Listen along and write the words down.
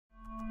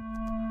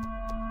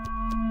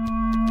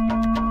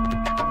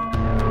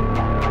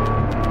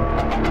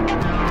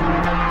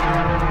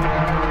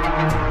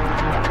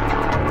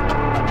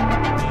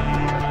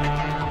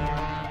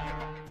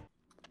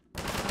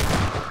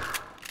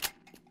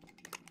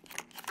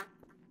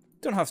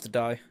Don't have to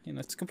die. You know,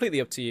 it's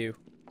completely up to you.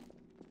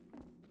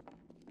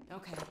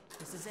 Okay,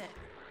 this is it.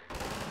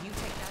 You take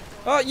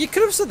that door. Oh, you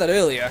could have said that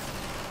earlier.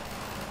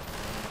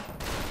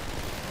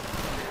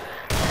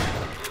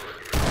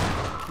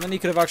 And then you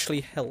could have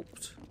actually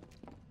helped.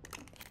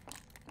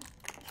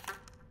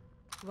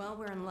 Well,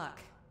 we're in luck.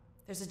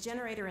 There's a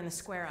generator in the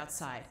square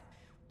outside.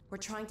 We're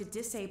trying to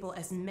disable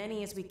as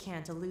many as we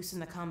can to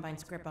loosen the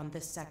Combine's grip on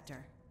this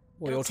sector.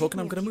 While you're talking,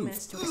 I'm gonna move.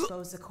 Minutes to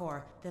expose the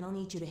core, then I'll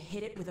need you to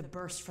hit it with a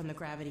burst from the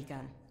gravity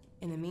gun.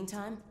 In the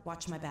meantime,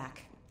 watch my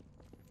back.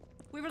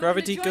 We were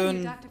Gravity looking to join gun.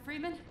 you, Dr.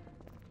 Freeman.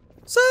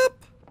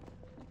 Sup?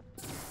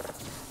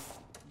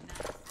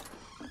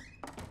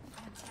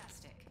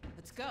 Fantastic.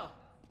 Let's go.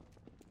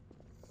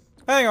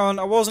 Hang on,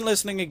 I wasn't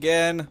listening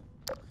again.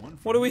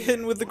 What are we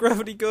hitting with the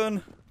gravity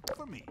gun?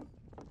 For me.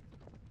 I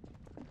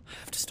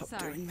have to stop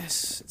Sorry. doing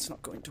this. It's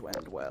not going to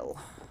end well.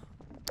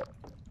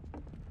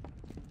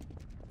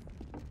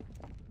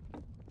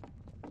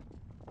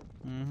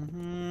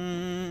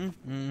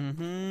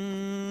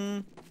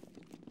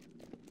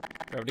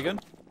 Gravity gun?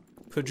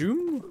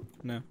 Pajoom?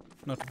 No,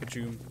 not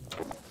Pajoom.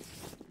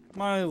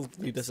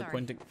 Mildly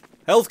disappointing.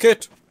 Health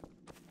kit!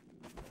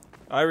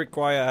 I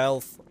require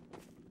health.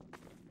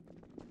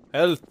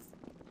 Health!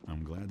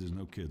 I'm glad there's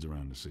no kids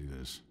around to see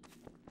this.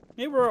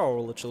 Here were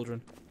all the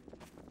children.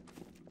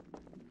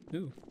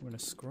 Ooh, we're in a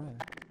square.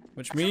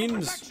 Which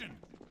means...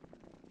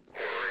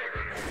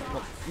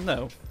 Well,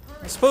 no.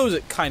 I suppose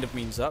it kind of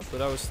means that,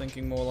 but I was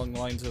thinking more along the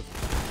lines of...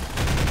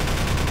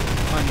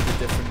 I need a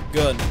different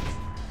gun.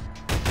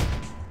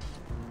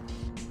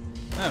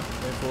 Oh,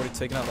 they've already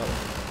taken out that one.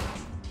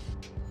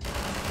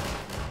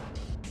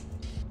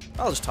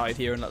 I'll just hide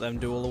here and let them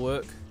do all the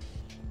work.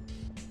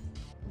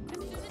 As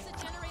soon as the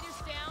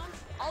generator's down,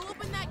 I'll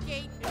open that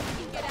gate and we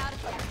can get out of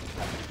here.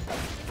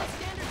 It's a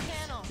standard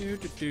panel. Do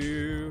do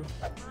do.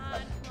 Come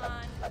on, come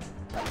on.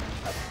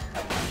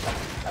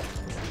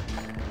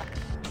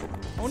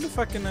 I wonder if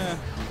I can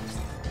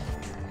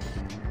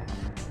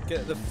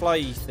get the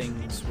fly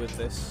things with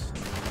this.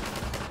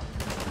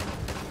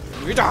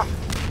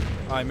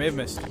 I may have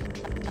missed.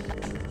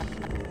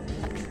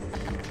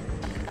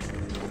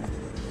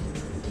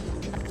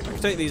 I can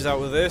take these out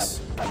with this.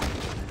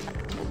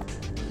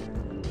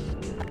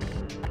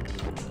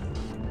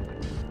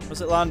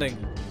 What's it landing?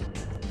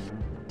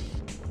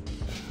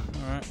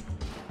 Alright.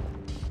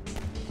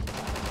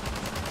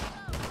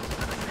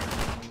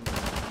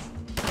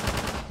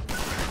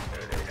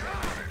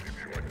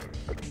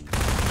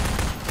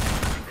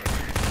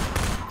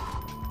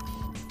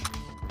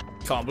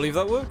 Can't believe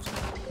that worked.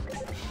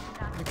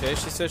 Okay,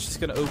 she said she's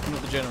gonna open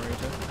up the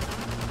generator.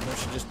 Or is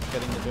she just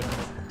getting the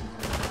generator?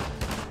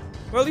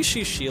 Well, at least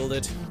she's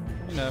shielded.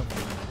 You know,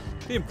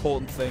 the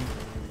important thing.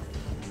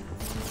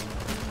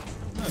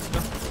 No, it's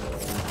not.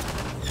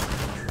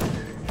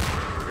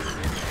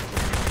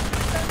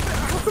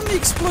 How come the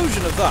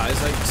explosion of that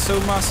is like so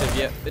massive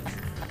yet it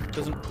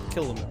doesn't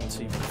kill them, it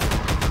seems?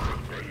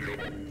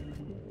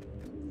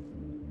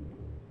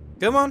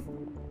 Come on!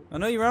 I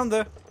know you're around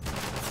there.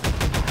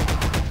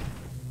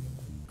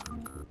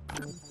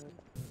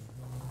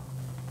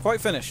 Quite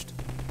finished.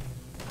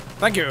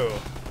 Thank you.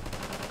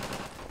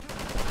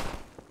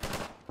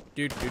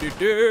 Do do do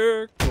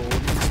do.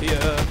 Gordon's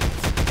here.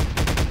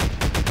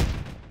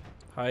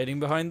 Hiding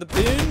behind the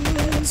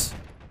pins.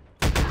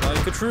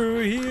 Like a true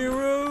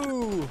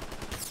hero.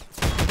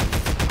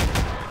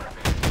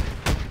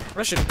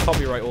 I should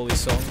copyright all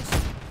these songs.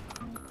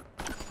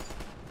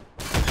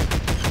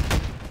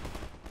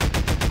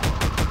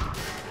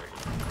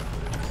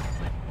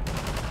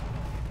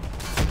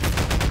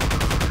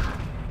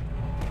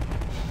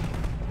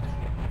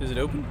 Is it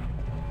open?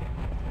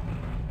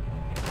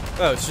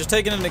 Oh, it's just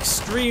taking an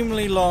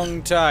extremely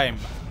long time.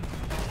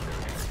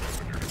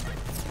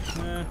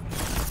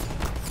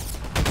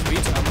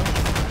 Sweet, ammo.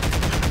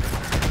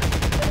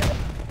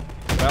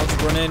 Crouch,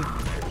 run in.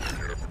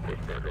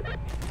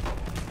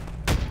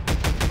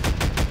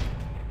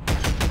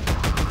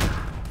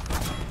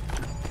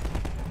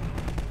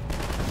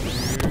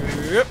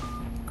 Yep.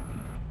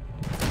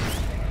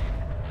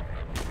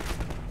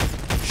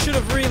 Should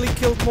have really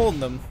killed more of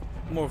them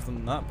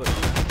than that, but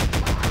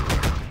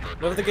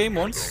whatever the game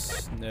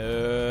wants.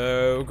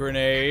 No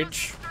grenade.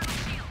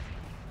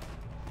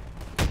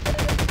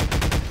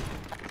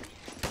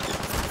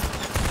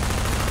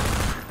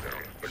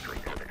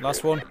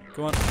 Last one.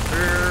 Come on.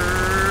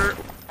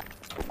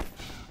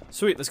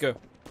 Sweet, let's go.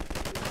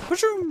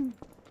 Push-oom!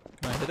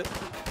 Can I hit it?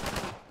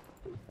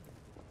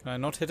 Can I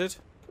not hit it?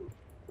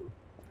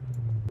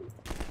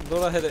 I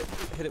thought I hit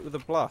it with a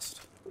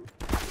blast.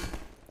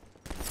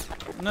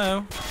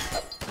 No.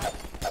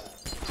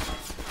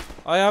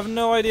 I have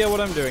no idea what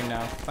I'm doing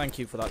now. Thank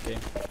you for that game.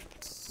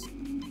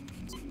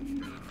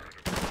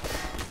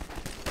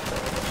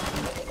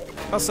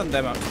 I'll send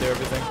them out to do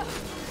everything.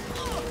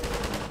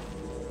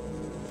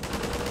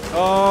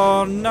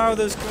 Oh, now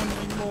there's going to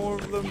be more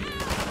of them.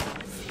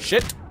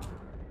 Shit.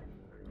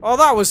 Oh,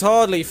 that was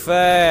hardly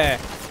fair.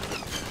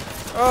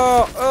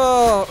 Oh.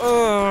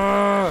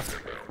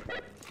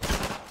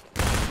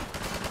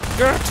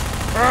 Get.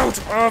 Out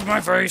of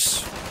my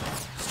face!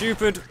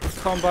 Stupid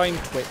Combine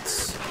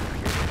twits.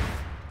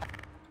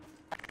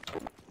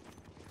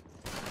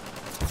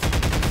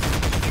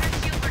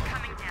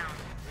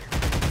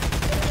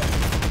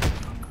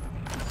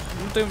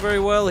 I'm doing very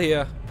well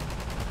here.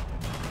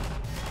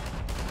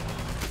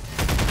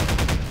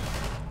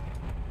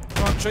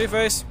 Come on, show your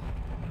face.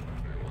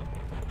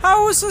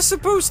 How was I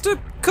supposed to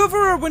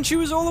cover her when she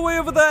was all the way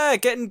over there,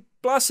 getting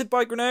blasted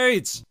by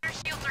grenades? Your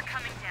shields are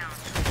coming down.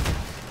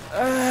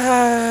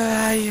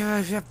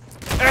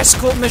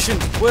 Escort mission,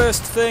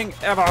 worst thing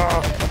ever.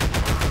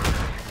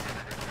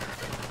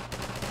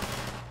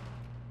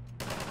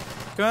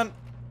 Come on,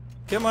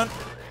 come on.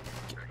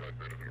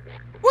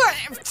 What?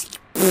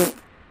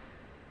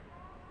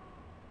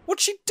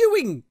 What's she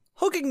doing?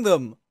 Hugging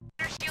them?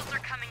 Your shields are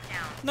coming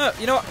down. No,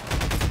 you know what?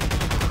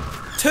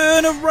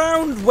 Turn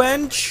around,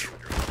 wench.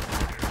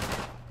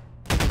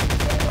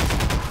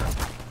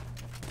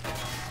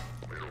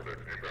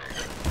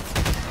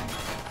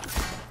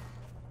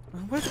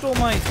 Where did all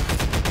my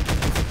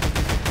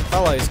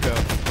allies go?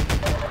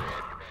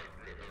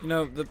 You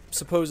know, the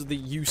supposedly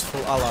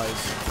useful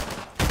allies.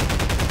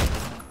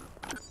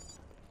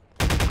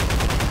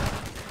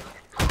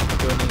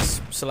 Gun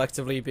is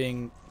selectively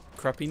being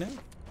crappy now?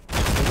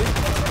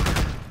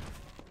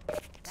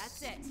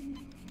 That's it.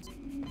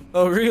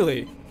 Oh,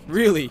 really?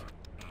 Really?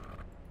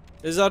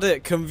 Is that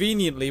it?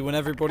 Conveniently when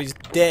everybody's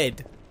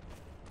dead?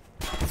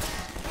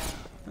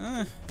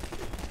 Ah.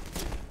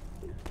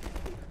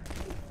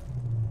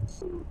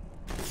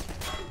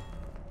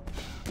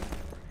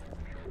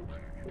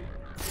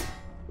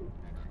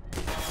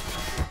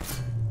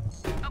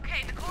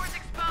 Okay, the core's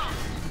exposed.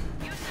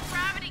 Use the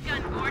gravity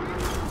gun, Gordon.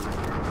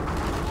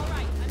 All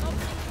right, I'm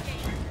opening the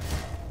gate.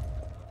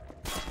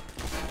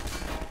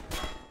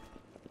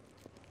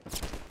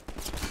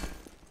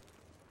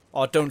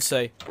 Oh, don't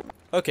say.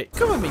 Okay,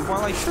 come with me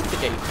while I shut the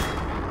gate.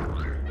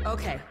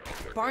 Okay,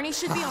 Barney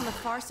should be on the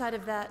far side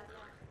of that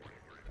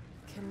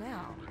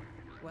canal.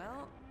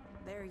 Well,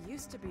 there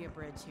used to be a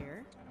bridge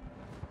here.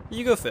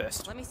 You go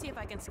first. Let me see if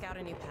I can scout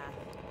a new path.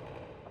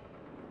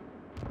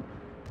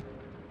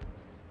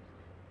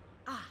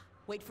 Ah,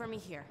 wait for me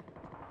here.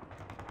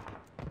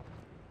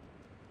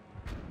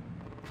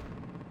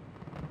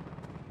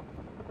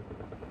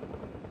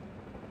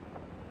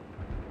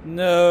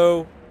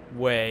 No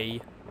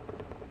way.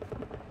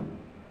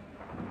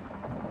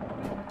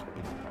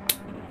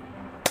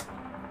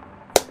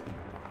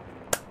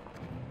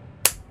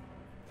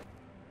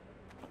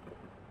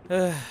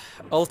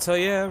 Alta,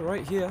 yeah,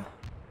 right here.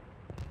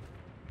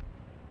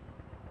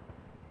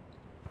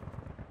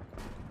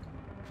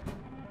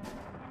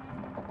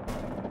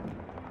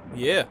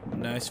 Yeah,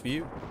 nice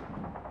view.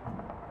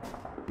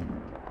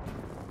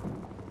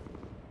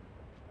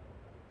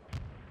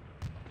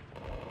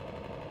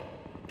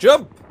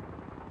 Jump!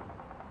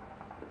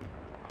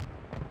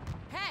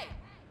 Hey,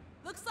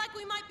 looks like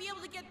we might be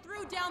able to get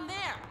through down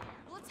there.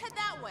 Let's head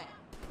that way.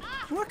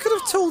 Ah, Well, I could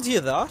have told you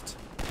that.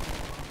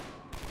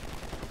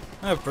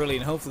 Oh,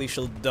 brilliant. Hopefully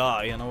she'll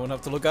die and I won't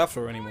have to look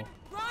after her anymore.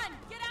 Run!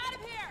 Get out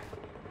of here!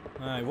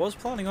 I was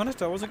planning on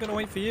it. I wasn't going to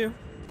wait for you.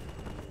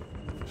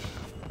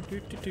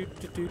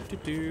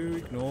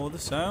 Ignore the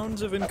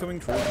sounds of incoming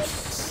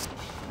troops.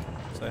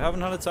 So I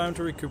haven't had a time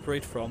to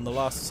recuperate from the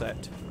last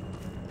set.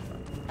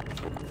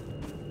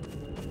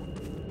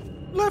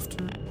 Left!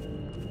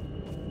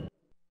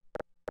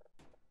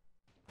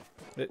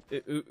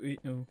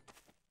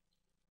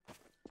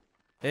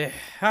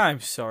 I'm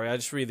sorry, I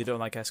just really don't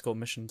like escort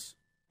missions.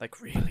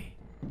 Like, really.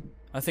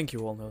 I think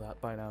you all know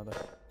that by now, though.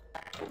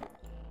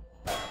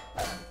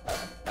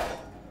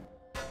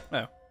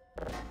 Oh.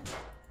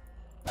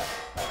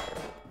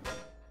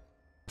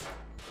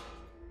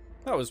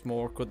 That was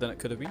more awkward than it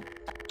could have been.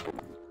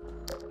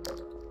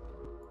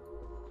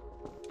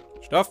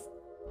 Stuff.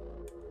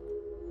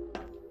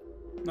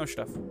 No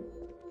stuff.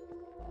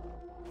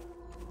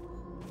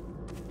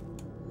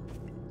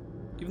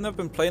 Even though I've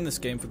been playing this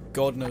game for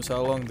God knows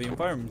how long, the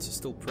environments are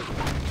still pretty.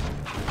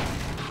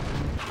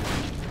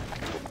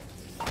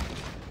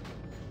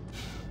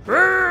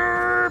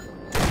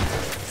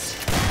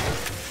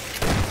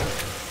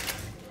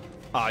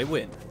 I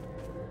win.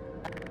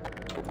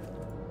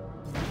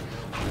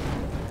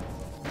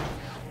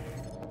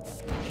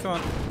 Come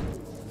on.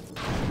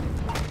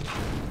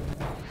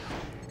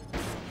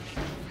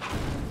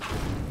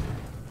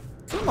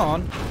 Come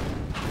on.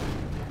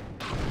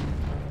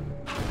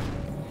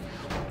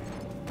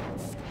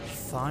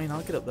 Fine,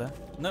 I'll get up there.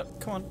 No,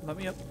 come on, let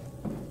me up.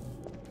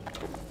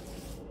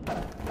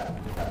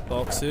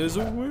 Boxes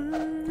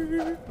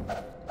away.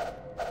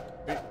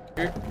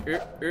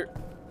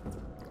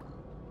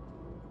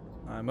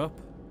 I'm up.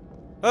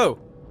 Oh!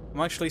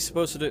 I'm actually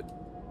supposed to do...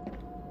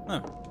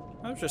 No.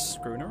 I was just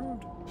screwing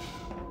around.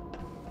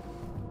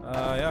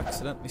 I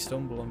accidentally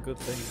stumble on good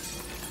things.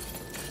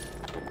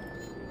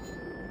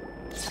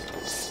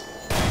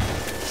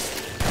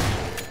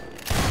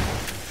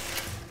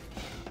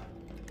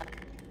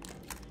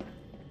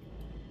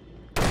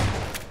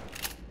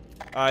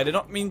 I did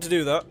not mean to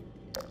do that.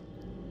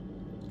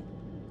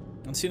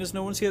 And seeing as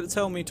no one's here to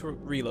tell me to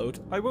reload,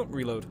 I won't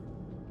reload.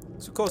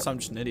 So of course I'm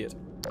just an idiot.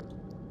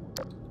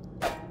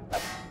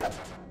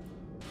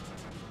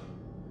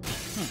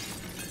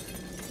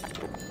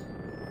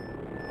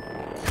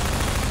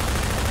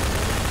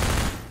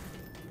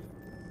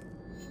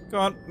 Go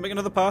on, make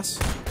another pass.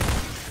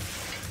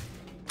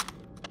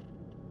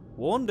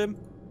 Warned him.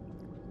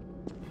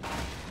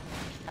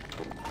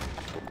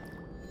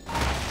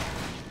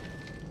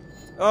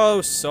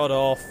 Oh, sod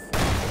off.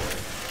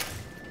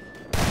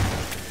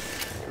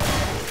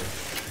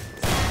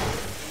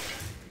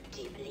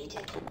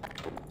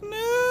 No,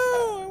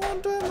 I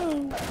want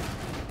ammo.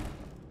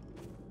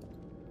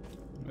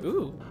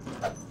 Ooh.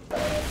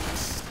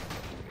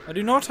 I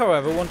do not,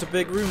 however, want a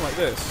big room like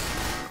this.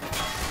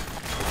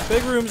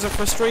 Big rooms are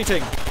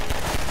frustrating.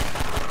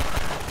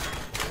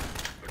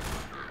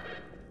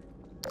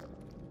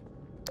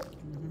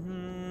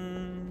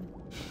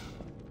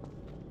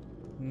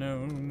 No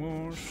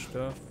more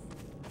stuff.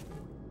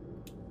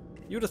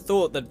 You would have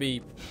thought there'd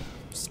be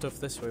stuff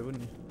this way,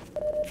 wouldn't you?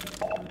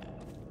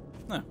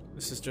 No,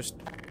 this is just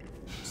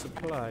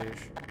supplies.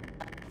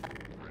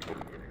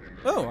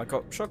 Oh, I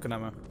got shotgun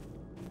ammo.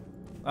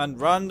 And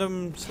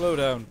random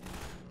slowdown.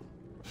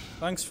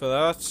 Thanks for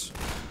that.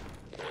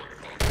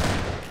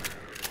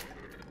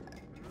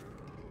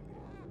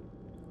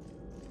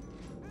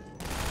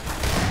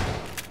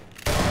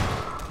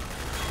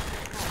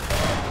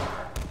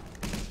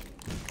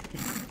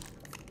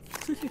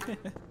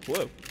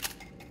 Whoa.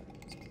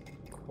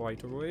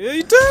 Quite a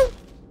way down!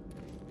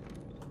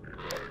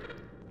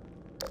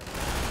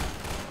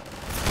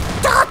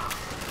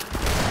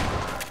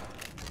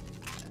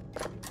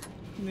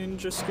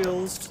 Ninja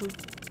skills to...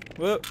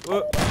 Whoa,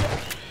 whoa.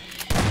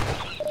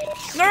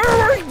 No,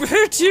 I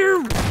hit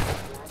you!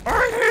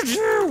 I hit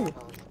you!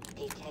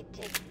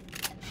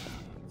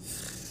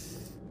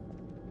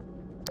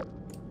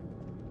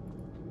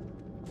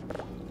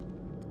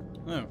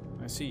 Oh,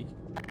 I see.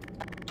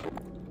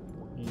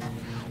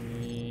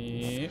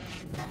 Yeah.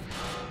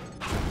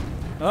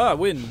 Ah, I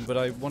win, but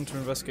I want to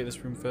investigate this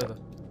room further.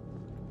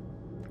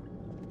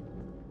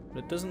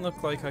 But it doesn't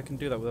look like I can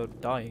do that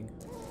without dying.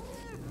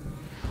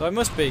 So I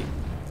must be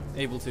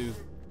able to.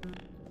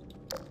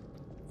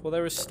 For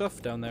there is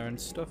stuff down there,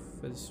 and stuff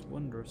is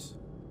wondrous.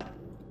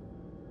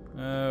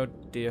 Oh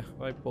dear,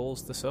 have I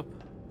balls this up?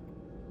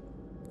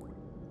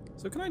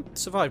 So can I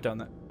survive down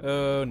there?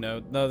 Oh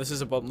no, no, this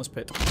is a bottomless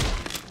pit.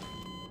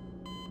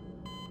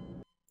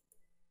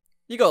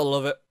 You gotta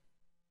love it.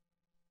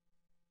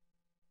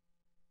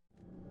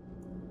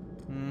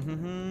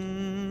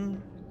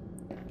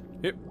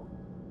 Yep.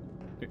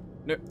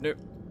 No, no.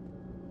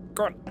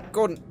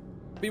 Gordon,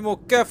 be more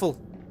careful.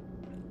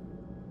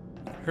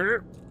 I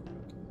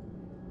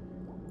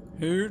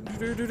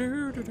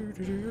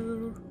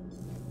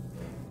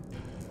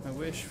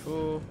wish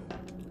for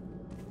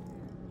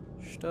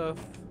stuff.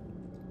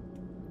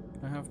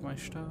 Can I have my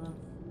stuff?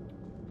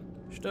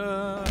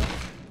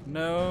 Stuff.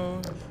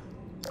 No.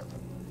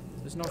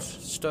 There's not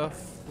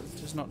stuff.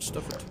 There's not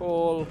stuff at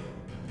all.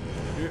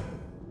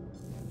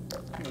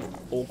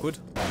 Awkward.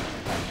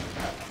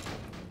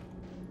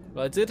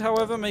 But I did,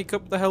 however, make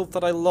up the health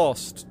that I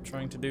lost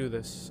trying to do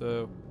this,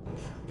 so...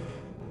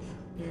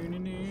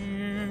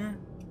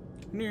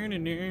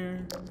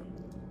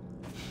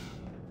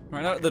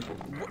 Right out of the...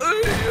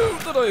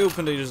 that I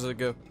opened ages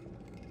ago.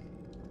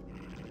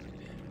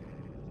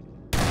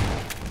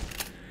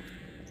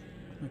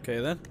 Okay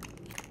then.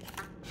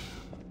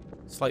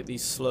 Slightly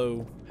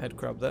slow head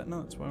crab there.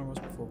 No, that's where I was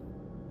before.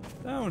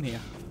 Down here.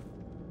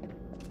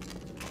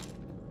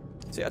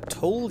 See, I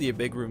told you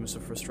big rooms are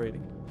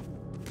frustrating.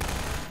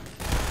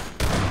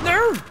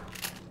 No!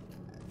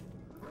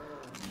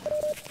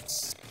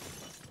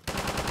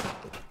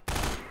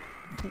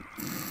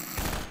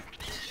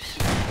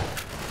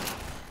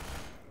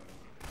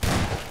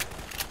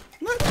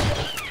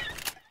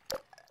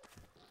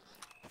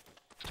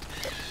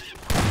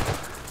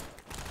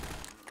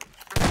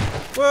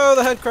 Whoa,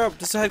 the head crab!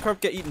 Does the head crab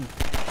get eaten?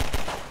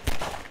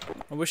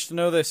 I wish to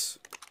know this.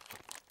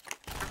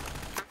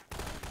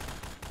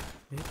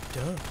 It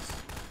does.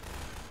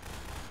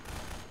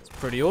 It's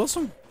pretty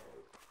awesome.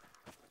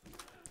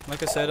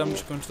 Like I said, I'm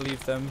just going to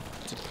leave them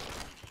to...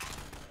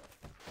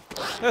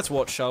 Let's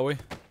watch, shall we?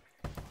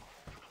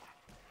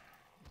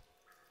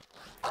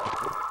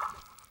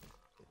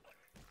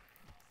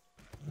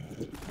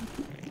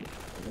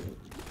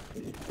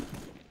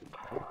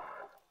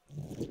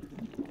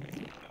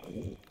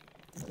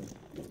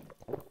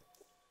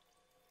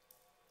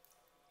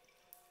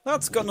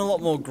 That's gotten a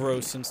lot more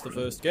gross since the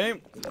first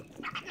game.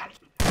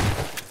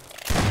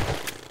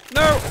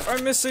 No!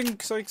 I'm missing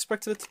because I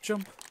expected it to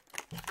jump.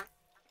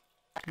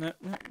 No,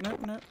 no, no,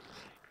 no.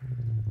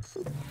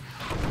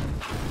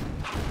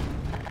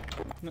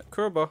 No,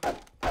 crowbar.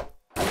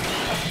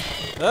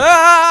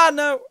 Ah,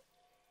 no!